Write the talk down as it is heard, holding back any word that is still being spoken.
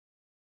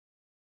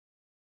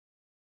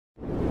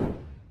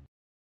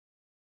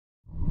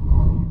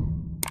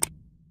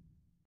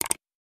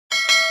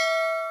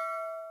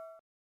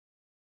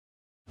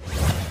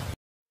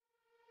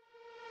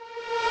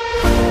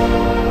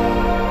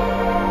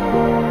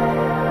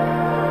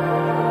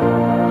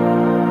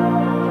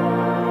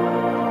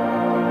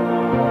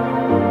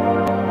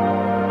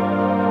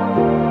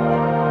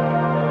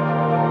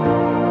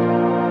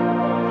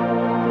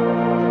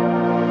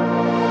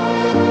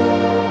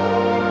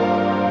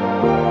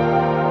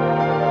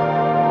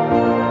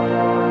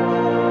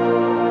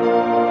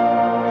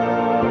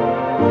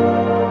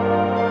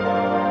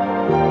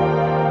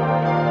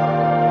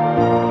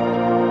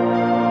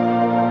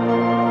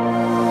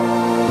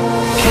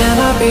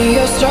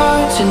a star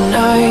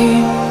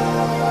tonight.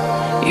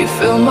 You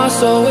fill my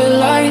soul with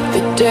light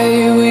the day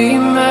we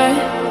met.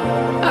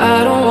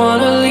 I don't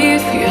wanna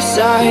leave your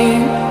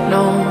side,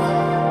 no.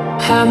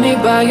 Have me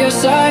by your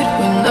side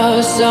when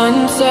the sun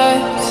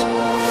sets.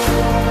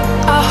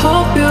 I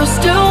hope you'll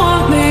still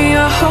want me,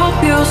 I hope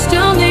you'll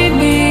still need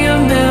me a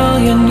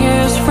million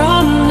years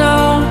from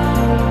now.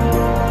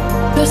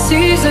 The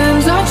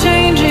seasons are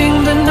changing,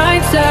 the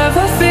nights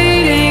ever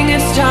fading.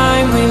 It's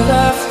time we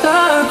left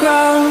the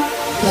ground.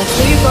 Let's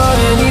leave for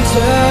an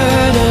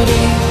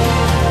eternity.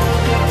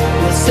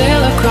 We'll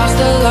sail across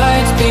the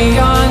lights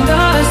beyond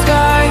the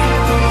sky.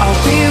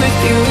 I'll be with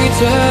you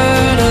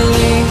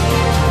eternally.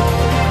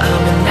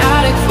 I'm an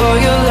addict for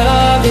your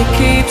love, it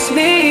keeps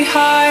me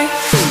high.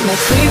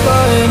 Let's leave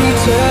for an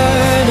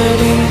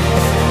eternity.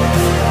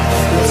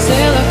 We'll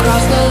sail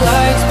across the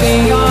lights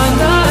beyond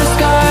the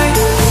sky.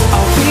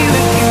 I'll be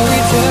with you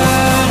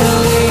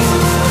eternally.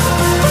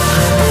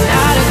 I'm an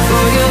addict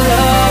for your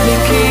love,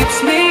 it keeps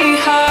me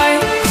high.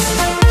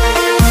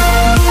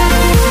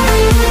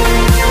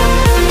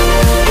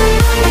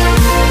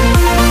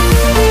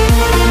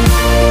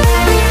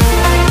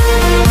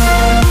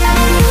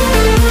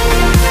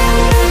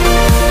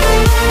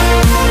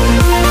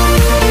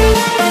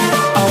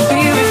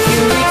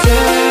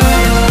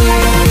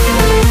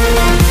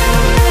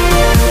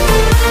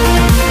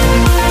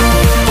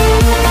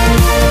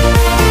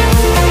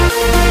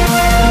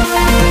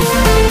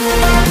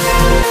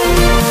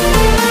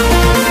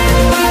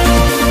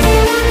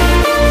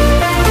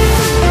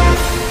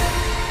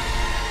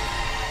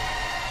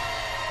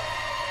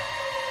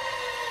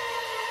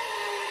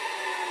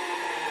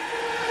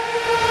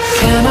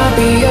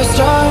 Be your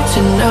star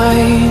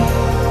tonight.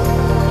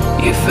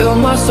 You fill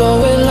my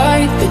soul with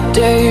light the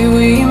day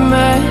we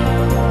met.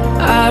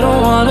 I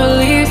don't wanna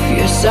leave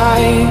your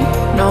side,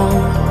 no.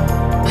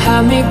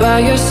 Have me by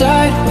your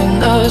side when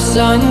the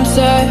sun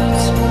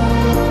sets.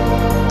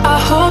 I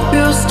hope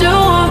you'll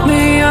still want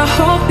me, I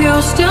hope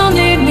you'll still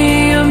need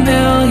me a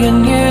million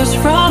years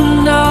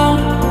from now.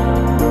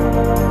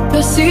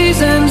 The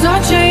seasons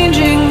are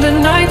changing, the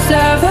nights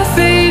ever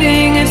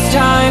fading. It's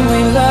time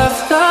we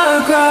left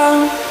the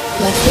ground.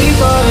 Let's leave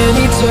for an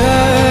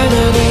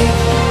eternity.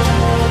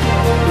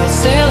 We'll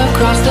sail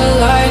across the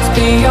lights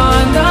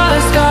beyond the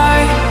sky.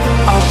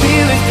 I'll be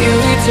with you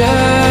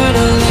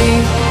eternally.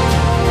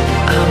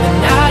 I'm an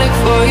addict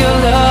for your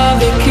love,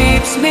 it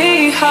keeps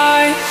me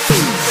high.